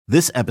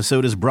This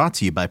episode is brought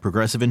to you by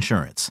Progressive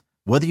Insurance.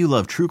 Whether you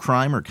love true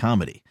crime or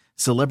comedy,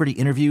 celebrity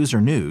interviews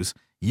or news,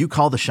 you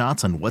call the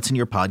shots on what's in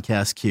your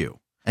podcast queue.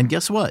 And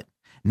guess what?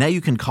 Now you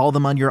can call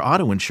them on your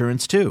auto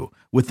insurance too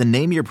with the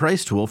Name Your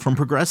Price tool from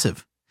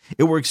Progressive.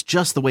 It works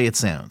just the way it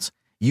sounds.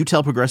 You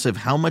tell Progressive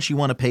how much you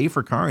want to pay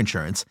for car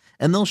insurance,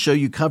 and they'll show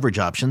you coverage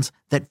options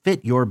that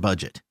fit your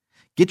budget.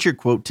 Get your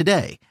quote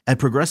today at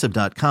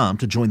Progressive.com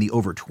to join the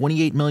over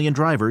 28 million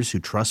drivers who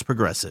trust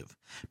Progressive.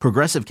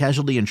 Progressive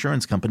Casualty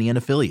Insurance Company and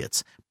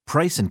Affiliates.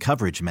 Price and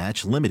coverage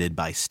match limited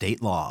by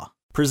state law.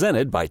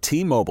 Presented by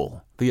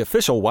T-Mobile, the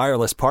official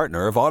wireless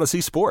partner of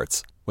Odyssey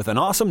Sports. With an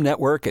awesome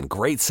network and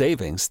great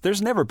savings,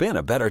 there's never been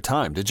a better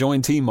time to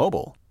join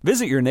T-Mobile.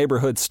 Visit your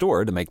neighborhood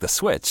store to make the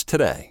switch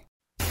today.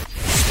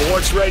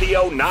 Sports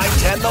Radio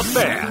 910 The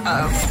Fan.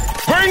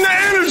 Bring the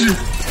energy.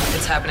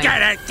 It's happening.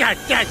 Run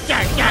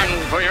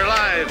for your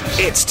lives.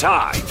 It's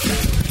time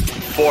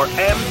for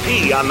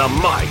MP on the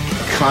mic.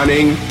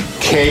 Cunning,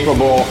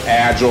 capable,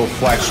 agile,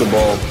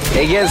 flexible.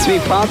 It gets me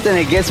pumped and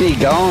it gets me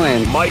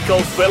going.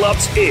 Michael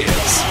Phillips is.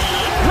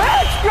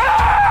 Let's go!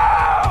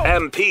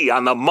 MP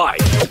on the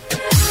mic.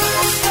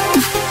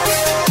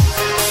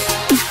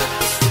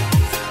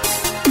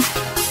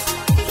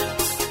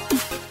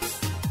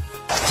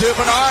 To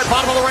Bernard,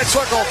 bottom of the right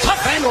circle.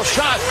 Tough angle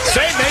shot.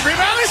 Save, made,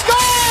 rebound. He score!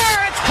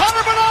 It's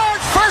Connor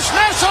Bernard's first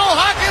National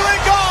Hockey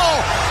League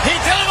goal. He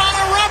did it on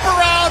a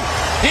wraparound.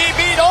 He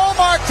beat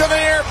Olmark to the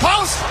near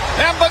post,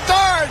 and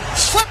Bernard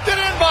slipped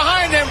it in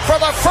behind him for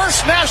the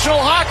first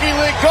National Hockey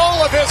League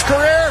goal of his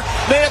career.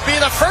 May it be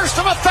the first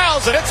of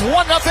 1,000. It's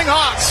 1-0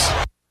 Hawks.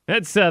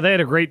 They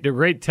had a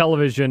great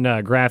television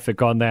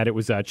graphic on that. It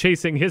was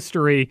Chasing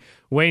History.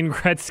 Wayne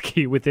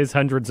Gretzky with his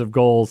hundreds of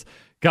goals.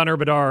 Connor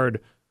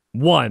Bedard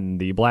won.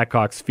 The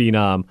Blackhawks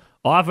phenom,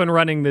 often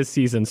running this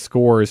season,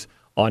 scores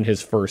on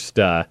his first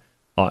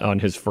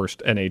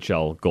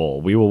NHL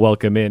goal. We will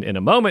welcome in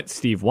a moment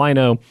Steve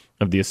Whyno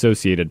of the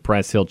Associated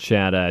Press. He'll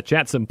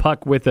chat some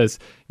puck with us,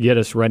 get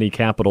us ready.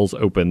 Capitals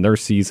open their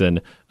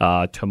season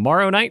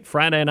tomorrow night,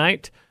 Friday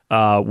night,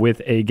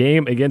 with a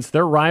game against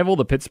their rival,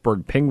 the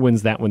Pittsburgh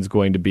Penguins. That one's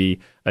going to be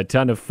a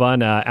ton of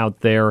fun out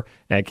there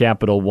at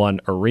Capital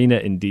One Arena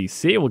in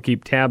D.C. We'll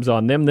keep tabs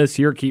on them this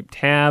year, keep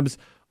tabs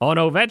on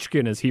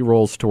Ovechkin as he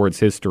rolls towards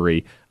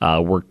history,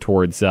 work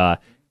towards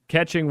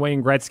catching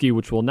Wayne Gretzky,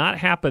 which will not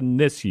happen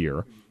this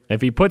year.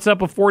 If he puts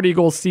up a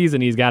 40-goal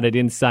season, he's got it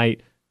in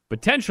sight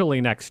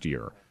potentially next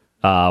year.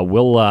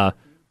 We'll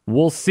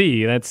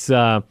see. That's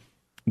part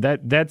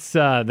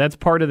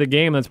of the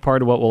game. That's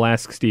part of what we'll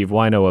ask Steve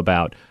Whyno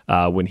about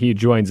when he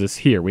joins us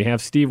here. We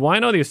have Steve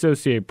Whyno, the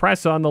Associated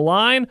Press, on the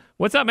line.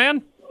 What's up,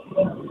 man?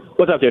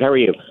 What's up, dude? How are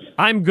you?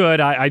 I'm good.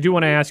 I do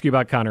want to ask you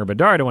about Connor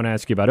Bedard. I want to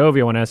ask you about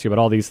Ovi. I want to ask you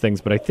about all these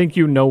things, but I think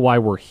you know why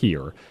we're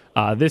here.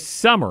 This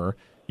summer,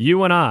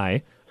 you and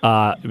I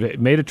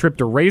made a trip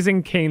to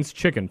Raising Cane's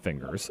Chicken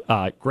Fingers.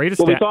 What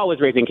we thought was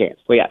Raising Cane's.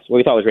 Well, yes, what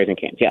we thought was Raising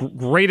Cane's, yes.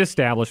 Great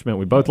establishment.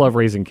 We both love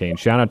Raising Cane's.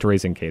 Shout out to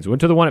Raising Cane's. We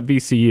went to the one at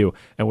VCU,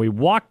 and we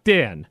walked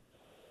in.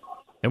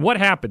 And what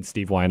happened,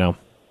 Steve Whyno?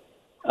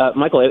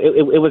 Michael,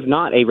 it was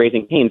not a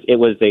Raising Cane's. It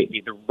was the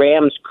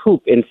Rams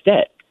Coop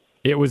instead.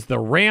 It was the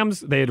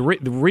Rams. They had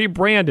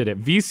rebranded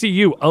it.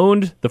 VCU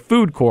owned the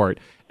food court,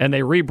 and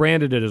they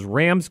rebranded it as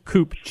Rams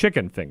Coop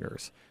Chicken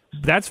Fingers.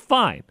 That's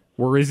fine.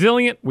 We're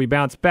resilient. We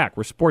bounce back.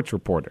 We're sports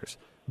reporters.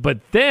 But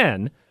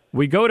then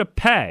we go to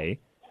pay,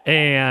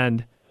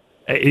 and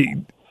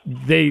they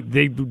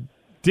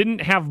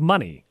didn't have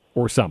money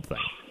or something.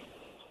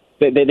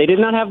 They did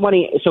not have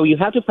money, so you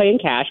have to pay in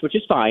cash, which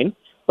is fine.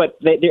 But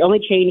the only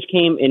change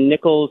came in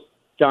nickels,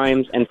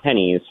 dimes, and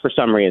pennies for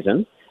some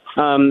reason.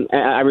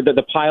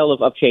 The pile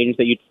of change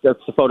the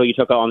photo you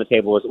took on the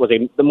table was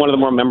one of the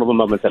more memorable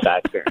moments of that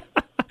experience.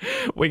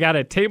 We got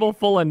a table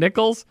full of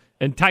nickels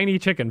and tiny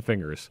chicken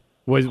fingers.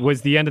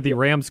 Was the end of the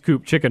Rams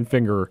Coop chicken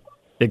finger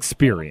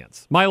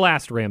experience? My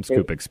last Rams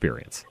Coop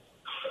experience.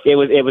 It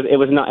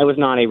was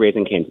not a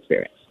Raising Cane's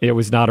experience. It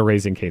was not a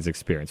Raising Cane's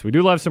experience. We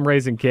do love some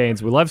Raising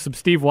Cane's. We love some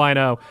Steve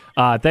Whyno.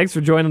 Thanks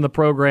for joining the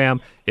program.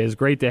 It is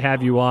great to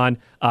have you on.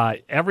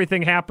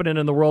 Everything happening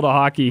in the world of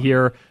hockey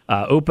here.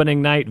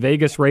 Opening night,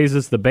 Vegas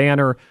raises the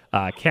banner.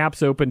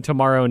 Caps open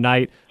tomorrow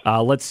night.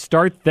 Let's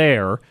start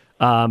there.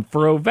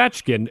 For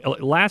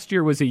Ovechkin, last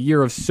year was a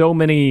year of so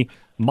many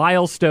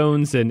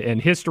milestones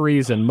and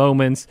histories and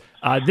moments.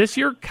 This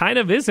year kind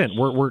of isn't.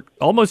 We're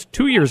almost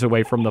 2 years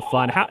away from the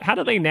fun. How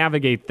do they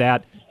navigate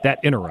that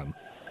interim?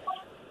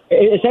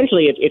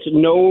 Essentially, it's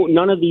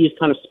none of these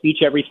kind of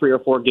speech every 3 or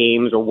 4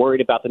 games or worried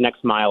about the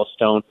next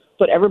milestone.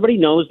 But everybody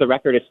knows the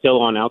record is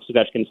still on Alex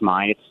Ovechkin's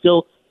mind. It's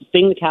still the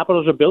thing the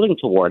Capitals are building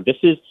toward. This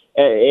is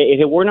if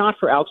it were not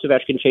for Alex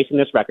Ovechkin chasing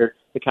this record,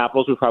 the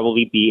Capitals would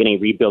probably be in a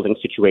rebuilding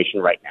situation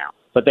right now.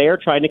 But they are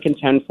trying to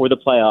contend for the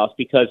playoffs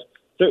because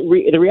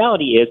the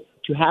reality is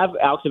to have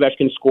Alex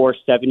Ovechkin score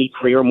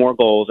 73 or more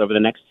goals over the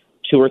next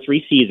 2 or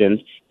 3 seasons,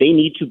 they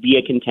need to be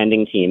a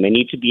contending team. They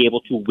need to be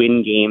able to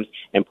win games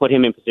and put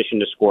him in position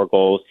to score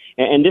goals.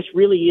 And this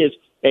really is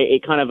a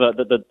kind of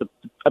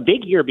a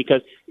big year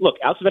because, look,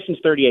 Alex Ovechkin's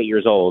 38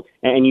 years old,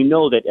 and you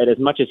know that as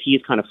much as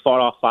he's kind of fought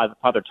off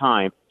Father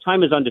Time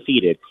is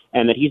undefeated,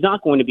 and that he's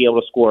not going to be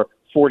able to score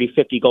 40,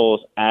 50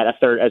 goals at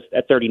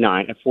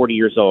 39, at 40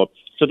 years old.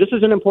 So this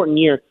is an important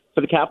year for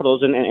the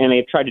Capitals, and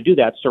they've tried to do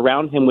that,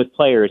 surround him with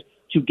players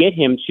to get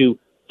him to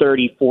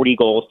 30, 40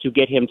 goals, to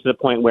get him to the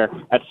point where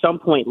at some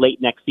point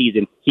late next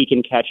season, he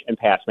can catch and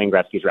pass Wayne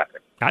Gretzky's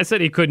record. I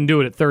said he couldn't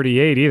do it at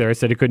 38 either. I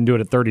said he couldn't do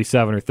it at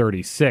 37 or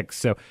 36.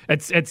 So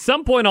at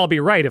some point I'll be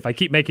right if I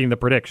keep making the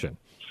prediction.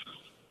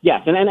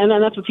 Yes, and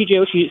that's what TJ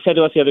Oshie said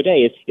to us the other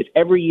day, is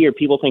every year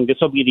people think this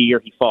will be the year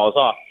he falls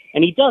off,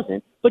 and he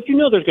doesn't. But you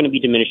know there's going to be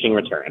diminishing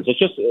returns. It's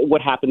just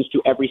what happens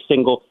to every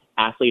single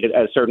athlete at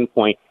a certain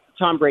point.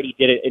 Tom Brady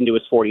did it into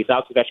his 40s.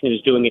 Alex Ovechkin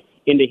is doing it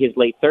into his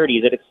late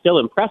 30s. That it's still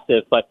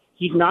impressive, but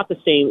he's not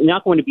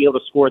going to be able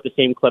to score at the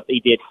same clip that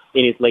he did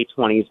in his late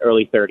 20s,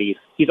 early 30s.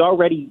 He's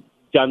already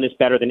done this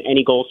better than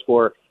any goal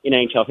scorer in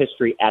NHL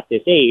history at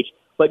this age.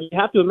 But you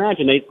have to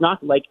imagine that it's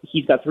not like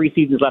he's got 3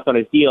 seasons left on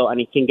his deal and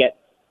he can get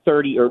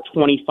 30 or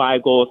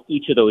 25 goals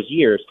each of those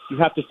years. You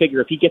have to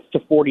figure if he gets to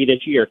 40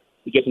 this year,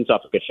 he gives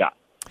himself a good shot.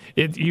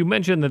 You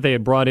mentioned that they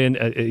had brought in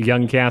a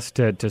young cast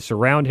to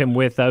surround him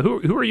with.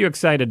 Who are you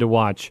excited to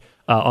watch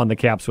on the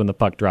Caps when the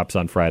puck drops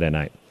on Friday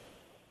night?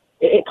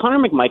 Connor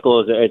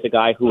McMichael is a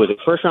guy who was a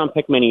first-round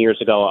pick many years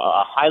ago,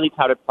 a highly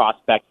touted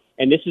prospect,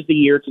 and this is the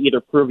year to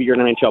either prove you're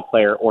an NHL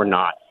player or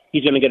not.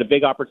 He's going to get a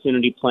big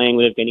opportunity playing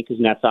with Evgeny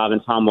Kuznetsov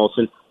and Tom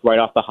Wilson right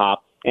off the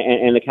hop,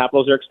 and the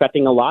Capitals are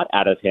expecting a lot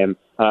out of him.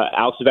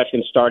 Alex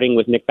Ovechkin starting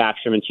with Nick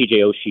Backstrom and TJ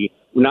Oshie,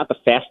 not the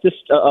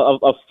fastest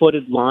of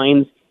footed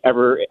lines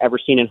ever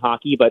seen in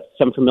hockey, but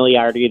some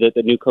familiarity that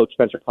the new coach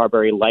Spencer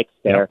Carberry likes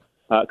there.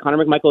 Yep.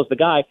 Connor McMichael is the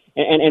guy,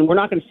 and we're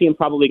not going to see him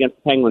probably against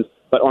the Penguins,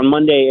 but on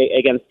Monday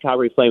against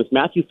Calgary Flames,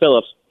 Matthew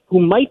Phillips, who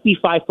might be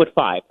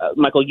 5'5".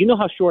 Michael, you know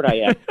how short I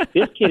am.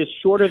 This kid is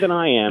shorter than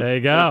I am. There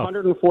you go.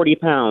 140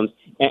 pounds,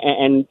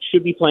 and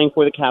should be playing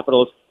for the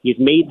Capitals. He's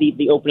made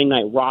the opening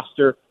night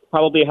roster,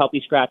 probably a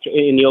healthy scratch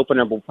in the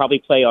opener, but will probably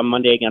play on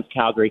Monday against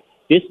Calgary.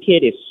 This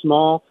kid is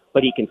small,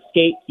 but he can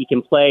skate, he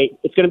can play.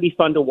 It's going to be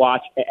fun to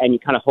watch, and you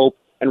kind of hope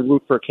and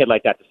root for a kid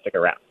like that to stick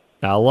around.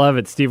 I love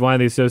it. Steve Whyno,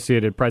 the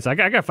Associated Press. I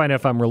got to find out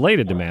if I'm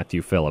related to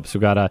Matthew Phillips. We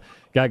got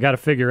to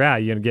figure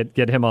out. You know,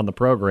 get him on the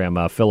program.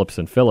 Phillips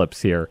and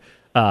Phillips here.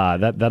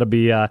 That'll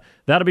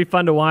be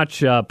fun to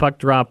watch. Puck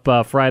drop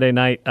Friday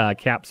night.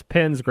 Caps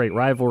Pens, great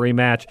rivalry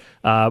match.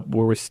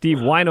 We're with Steve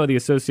Whyno, the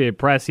Associated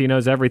Press. He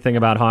knows everything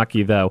about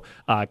hockey, though.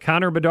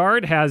 Connor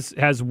Bedard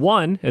has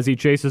won as he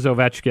chases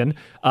Ovechkin.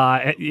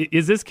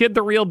 Is this kid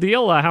the real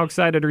deal? How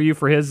excited are you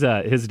for his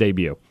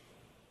debut?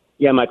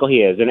 Yeah, Michael, he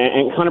is. And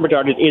Connor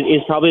Bedard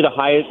is probably the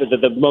highest,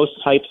 the most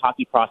hyped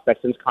hockey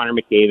prospect since Connor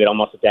McDavid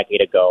almost a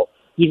decade ago.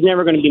 He's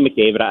never going to be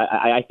McDavid.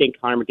 I think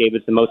Connor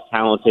McDavid's the most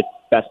talented,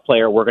 best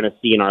player we're going to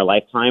see in our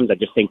lifetimes. I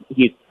just think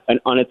he's an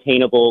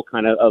unattainable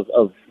kind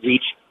of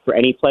reach for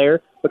any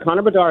player. But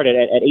Connor Bedard,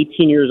 at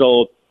 18 years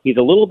old, he's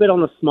a little bit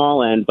on the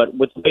small end, but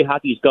with the way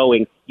hockey's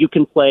going, you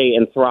can play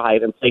and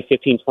thrive and play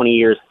 15, 20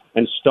 years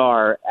and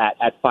star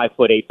at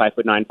 5'8",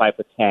 5'9",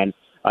 5'10".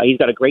 He's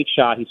got a great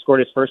shot. He scored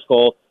his first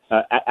goal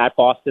at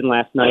Boston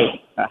last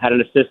night, had an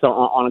assist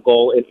on a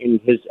goal in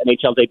his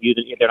NHL debut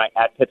the other night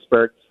at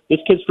Pittsburgh. This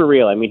kid's for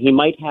real. I mean, he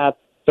might have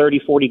 30,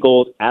 40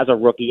 goals as a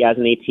rookie, as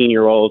an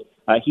 18-year-old.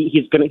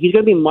 He's going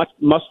to be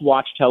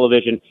must-watch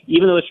television.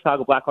 Even though the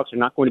Chicago Blackhawks are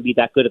not going to be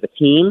that good of a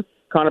team,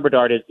 Connor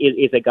Bedard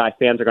is a guy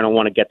fans are going to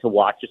want to get to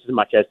watch just as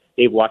much as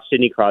they've watched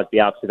Sidney Crosby,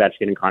 Alex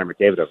Ovechkin, and Connor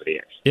McDavid over the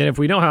years. And if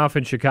we know how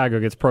often Chicago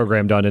gets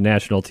programmed onto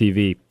national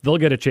TV, they'll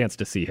get a chance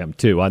to see him,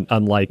 too,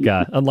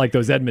 unlike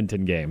those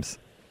Edmonton games.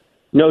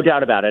 No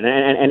doubt about it.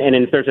 And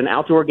if there's an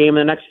outdoor game in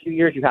the next few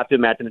years, you have to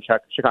imagine the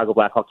Chicago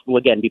Blackhawks will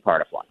again be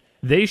part of one.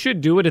 They should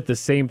do it at the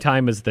same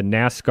time as the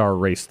NASCAR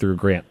race through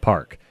Grant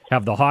Park.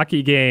 Have the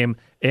hockey game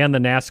and the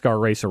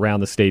NASCAR race around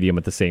the stadium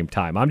at the same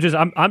time. I'm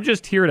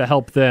just here to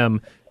help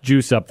them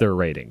juice up their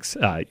ratings.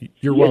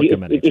 You're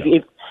welcome,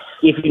 NHL.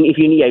 If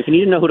you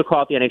need to know who to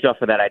call at the NHL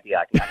for that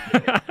idea, I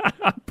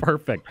can.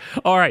 Perfect.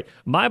 All right,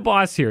 my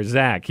boss here,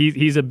 Zach.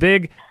 He's a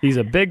big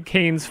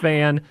Canes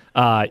fan.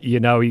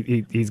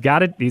 He's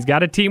got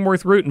a team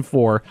worth rooting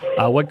for.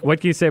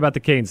 What can you say about the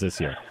Canes this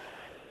year?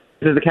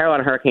 This is the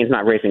Carolina Hurricanes,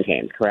 not Raising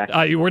Canes, correct?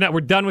 We're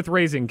done with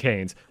Raising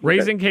Canes.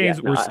 Raising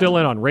Canes, we're still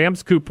in on.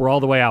 Rams Coop, we're all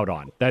the way out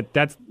on.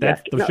 That's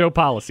the show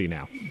policy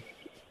now.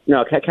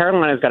 No,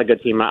 Carolina's got a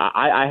good team.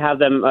 I have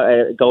them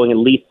going at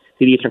least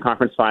to the Eastern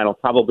Conference Final,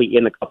 probably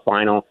in the Cup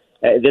Final.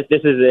 This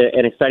is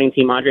an exciting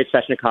team. Andrei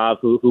Svechnikov,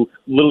 who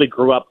literally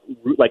grew up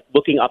like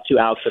looking up to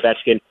Alex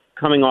Ovechkin,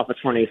 coming off a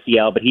torn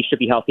ACL, but he should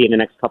be healthy in the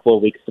next couple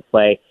of weeks to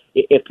play.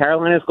 If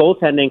Carolina's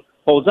goaltending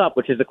holds up,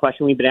 which is a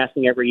question we've been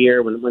asking every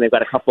year when they've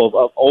got a couple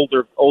of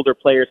older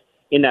players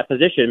in that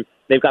position,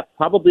 they've got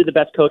probably the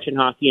best coach in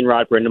hockey in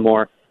Rod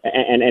Brind'Amour.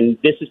 And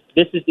this is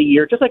the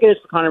year, just like it is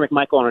for Connor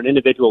McMichael on an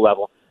individual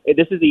level,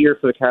 this is the year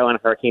for the Carolina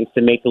Hurricanes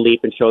to make the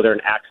leap and show they're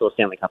an actual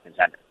Stanley Cup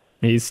contender.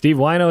 He's Steve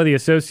Whyno of the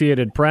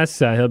Associated Press.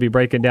 He'll be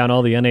breaking down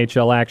all the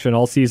NHL action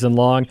all season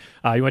long.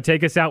 You want to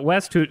take us out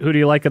west? Who do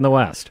you like in the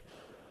West?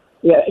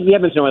 Yeah, the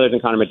Edmonton Oilers and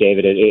Connor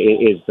McDavid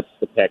is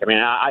the pick. I mean,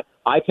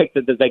 I picked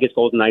the Vegas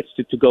Golden Knights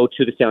to go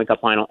to the Stanley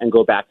Cup final and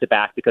go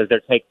back-to-back because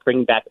they're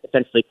bringing back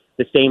essentially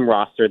the same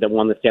roster that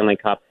won the Stanley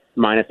Cup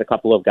minus a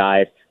couple of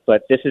guys.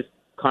 But this is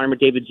Connor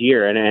McDavid's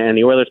year, and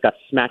the Oilers got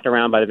smacked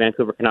around by the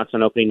Vancouver Canucks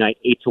on opening night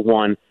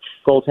 8-1.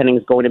 Goaltending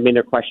is going to be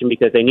their question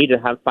because they need to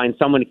find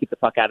someone to keep the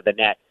puck out of the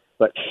net.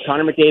 But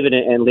Connor McDavid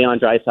and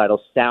Leon Draisaitl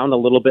sound a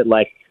little bit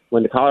like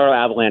when the Colorado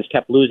Avalanche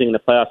kept losing in the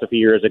playoffs a few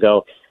years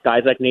ago.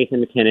 Guys like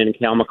Nathan McKinnon and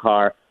Cale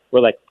Makar were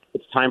like,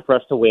 it's time for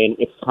us to win.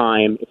 It's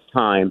time.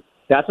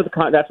 That's what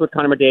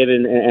Connor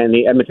McDavid and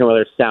the Edmonton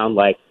Oilers sound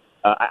like.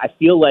 I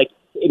feel like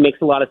it makes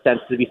a lot of sense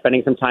to be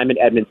spending some time in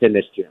Edmonton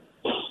this year.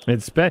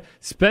 And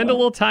spend a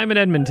little time in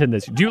Edmonton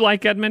this year. Do you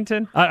like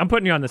Edmonton? I'm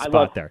putting you on the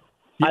spot there.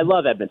 I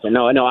love Edmonton.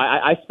 No,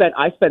 I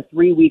spent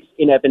 3 weeks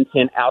in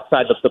Edmonton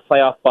outside the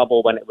playoff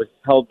bubble when it was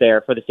held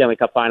there for the Stanley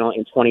Cup final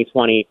in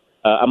 2020.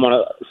 I'm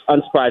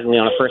unsurprisingly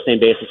on a first-name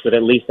basis with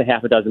at least a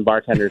half a dozen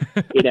bartenders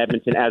in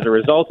Edmonton as a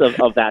result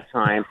of that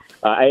time.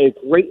 A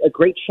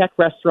great Czech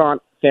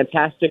restaurant,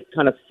 fantastic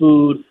kind of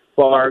food,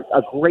 bar,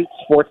 a great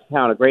sports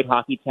town, a great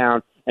hockey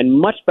town, and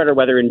much better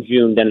weather in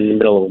June than in the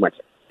middle of winter.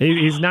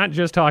 He's not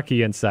just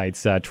hockey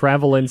insights,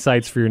 travel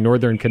insights for your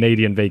Northern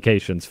Canadian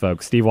vacations,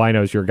 folks. Steve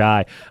Whyno's your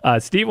guy.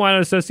 Steve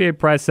Whyno, Associated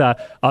Press,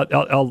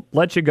 I'll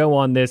let you go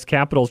on this.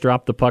 Capitals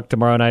drop the puck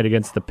tomorrow night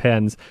against the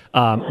Pens.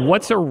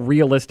 What's a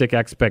realistic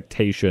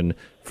expectation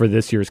for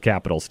this year's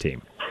Capitals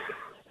team?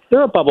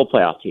 They're a bubble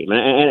playoff team,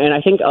 and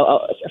I think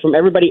from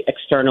everybody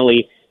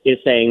externally is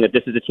saying that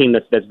this is a team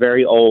that's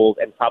very old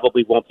and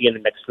probably won't be in the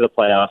mix for the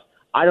playoffs.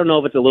 I don't know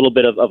if it's a little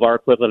bit of our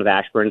equivalent of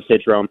Ashburn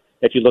syndrome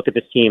that you look at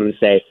this team and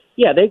say,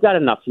 yeah, they've got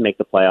enough to make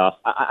the playoffs.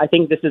 I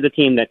think this is a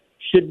team that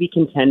should be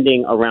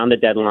contending around the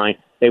deadline.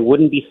 They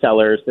wouldn't be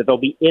sellers, that they'll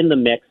be in the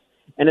mix.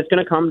 And it's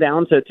going to come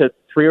down to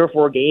 3 or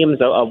 4 games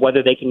of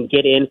whether they can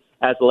get in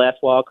as the last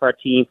wildcard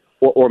team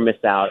or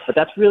miss out. But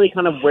that's really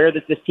kind of where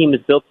this team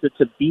is built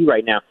to be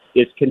right now,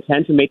 is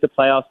content to make the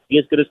playoffs, be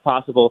as good as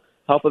possible,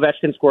 help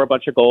Ovechkin score a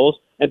bunch of goals,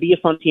 and be a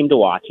fun team to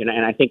watch. And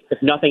I think, if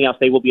nothing else,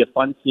 they will be a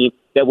fun team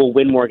that will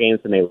win more games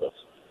than they lose.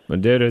 Well,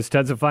 dude, it was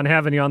tons of fun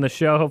having you on the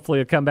show. Hopefully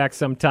you'll come back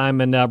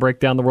sometime and break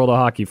down the world of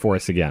hockey for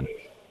us again.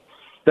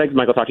 Thanks,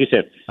 Michael. Talk to you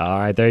soon. All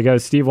right, there you go.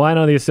 Steve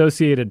Whyno, the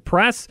Associated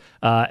Press.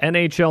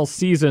 NHL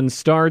season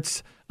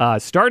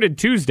started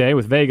Tuesday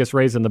with Vegas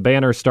raising the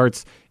banner.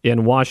 Starts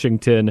in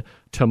Washington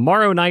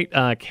tomorrow night.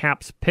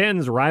 Caps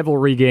Pens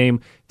rivalry game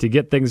to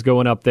get things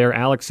going up there.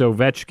 Alex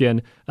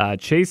Ovechkin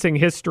chasing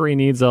history,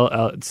 needs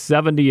a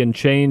 70 and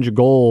change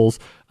goals.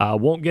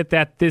 Won't get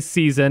that this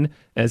season,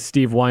 as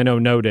Steve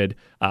Whyno noted.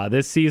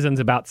 This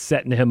season's about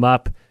setting him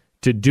up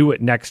to do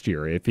it next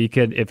year. If he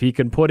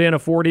can put in a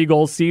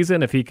 40-goal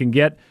season, if he can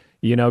get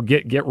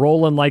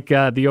rolling like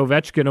the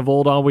Ovechkin of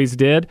old always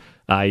did,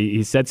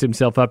 he sets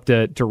himself up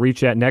to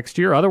reach that next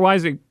year.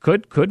 Otherwise, it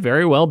could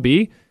very well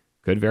be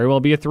a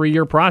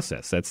 3-year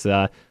process.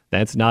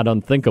 That's not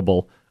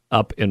unthinkable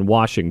up in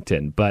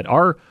Washington. But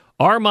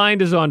our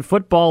mind is on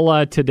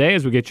football today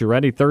as we get you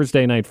ready.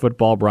 Thursday night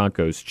football,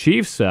 Broncos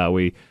Chiefs.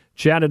 We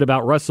chatted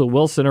about Russell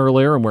Wilson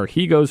earlier and where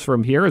he goes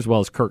from here, as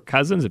well as Kirk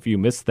Cousins. If you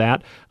missed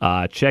that,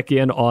 check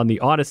in on the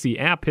Odyssey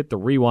app. Hit the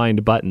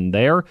rewind button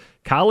there.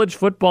 College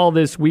football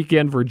this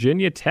weekend.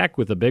 Virginia Tech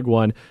with a big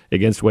one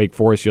against Wake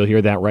Forest. You'll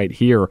hear that right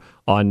here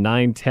on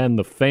 910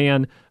 The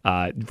Fan.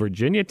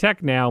 Virginia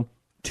Tech now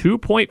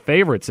 2-point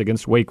favorites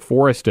against Wake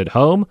Forest at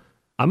home.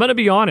 I'm going to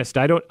be honest.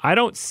 I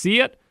don't see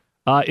it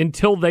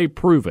until they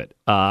prove it.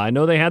 I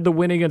know they had the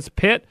win against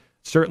Pitt.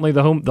 Certainly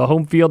the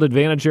home field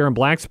advantage there in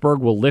Blacksburg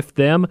will lift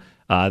them.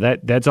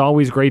 That's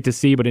always great to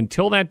see. But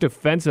until that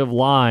defensive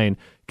line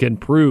can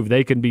prove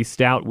they can be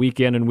stout week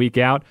in and week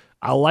out,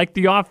 I like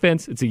the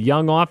offense. It's a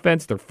young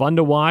offense. They're fun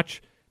to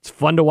watch. It's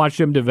fun to watch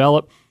them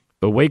develop.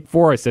 But Wake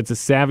Forest, it's a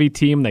savvy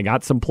team. They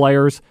got some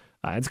players.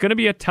 It's going to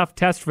be a tough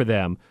test for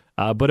them,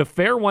 but a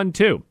fair one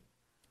too.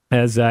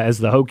 As the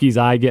Hokies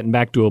eye getting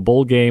back to a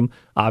bowl game,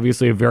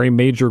 obviously a very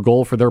major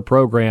goal for their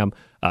program.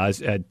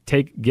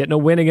 Getting a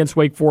win against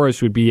Wake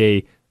Forest would be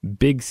a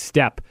big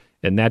step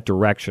in that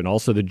direction.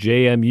 Also, the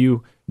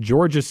JMU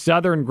Georgia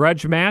Southern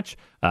grudge match.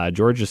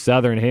 Georgia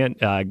Southern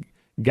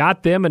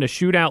got them in a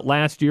shootout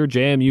last year.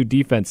 JMU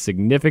defense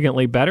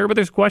significantly better, but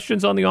there's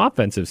questions on the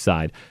offensive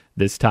side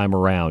this time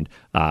around.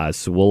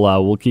 So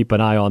we'll keep an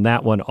eye on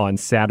that one on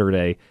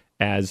Saturday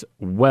as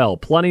well.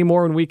 Plenty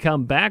more when we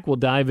come back. We'll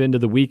dive into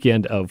the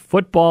weekend of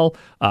football.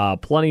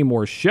 Plenty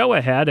more show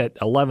ahead at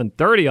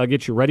 11:30. I'll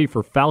get you ready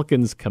for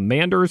Falcons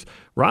Commanders.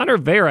 Ron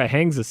Rivera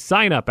hangs a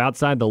sign up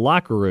outside the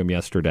locker room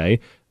yesterday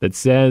that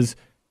says,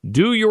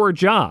 "Do your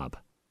job."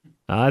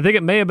 I think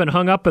it may have been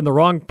hung up in the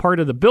wrong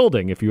part of the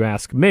building, if you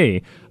ask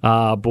me.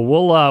 But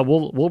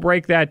we'll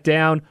break that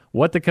down,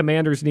 what the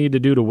Commanders need to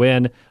do to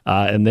win,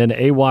 and then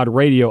AWOD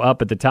Radio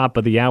up at the top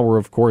of the hour,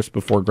 of course,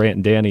 before Grant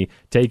and Danny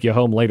take you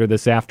home later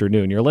this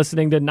afternoon. You're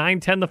listening to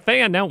 910 The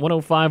Fan, now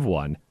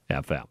 105.1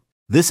 FM.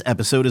 This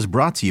episode is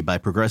brought to you by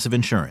Progressive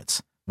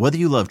Insurance. Whether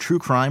you love true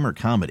crime or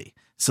comedy,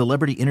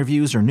 celebrity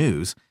interviews or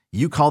news,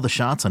 you call the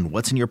shots on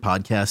what's in your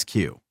podcast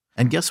queue.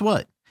 And guess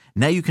what?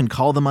 Now you can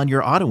call them on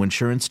your auto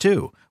insurance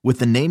too with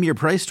the Name Your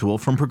Price tool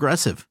from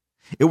Progressive.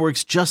 It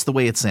works just the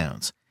way it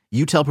sounds.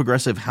 You tell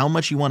Progressive how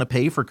much you want to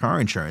pay for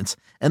car insurance,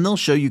 and they'll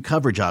show you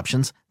coverage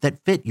options that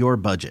fit your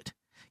budget.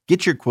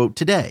 Get your quote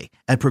today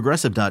at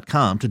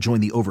Progressive.com to join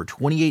the over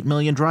 28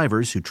 million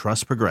drivers who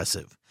trust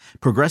Progressive.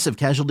 Progressive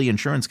Casualty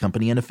Insurance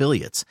Company and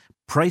Affiliates.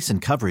 Price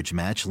and coverage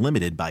match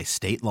limited by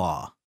state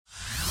law.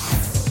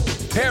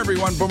 Hey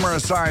everyone, Boomer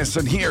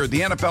Esiason here.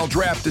 The NFL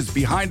draft is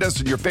behind us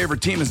and your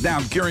favorite team is now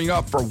gearing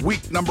up for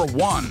week number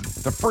 1.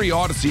 The free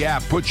Odyssey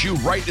app puts you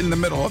right in the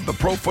middle of the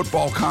pro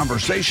football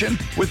conversation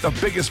with the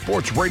biggest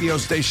sports radio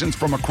stations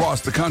from across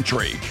the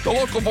country. The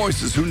local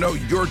voices who know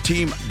your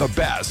team the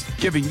best,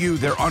 giving you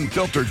their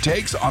unfiltered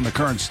takes on the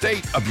current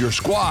state of your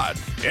squad.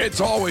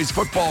 It's always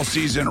football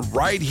season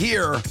right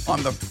here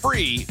on the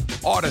free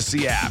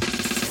Odyssey app.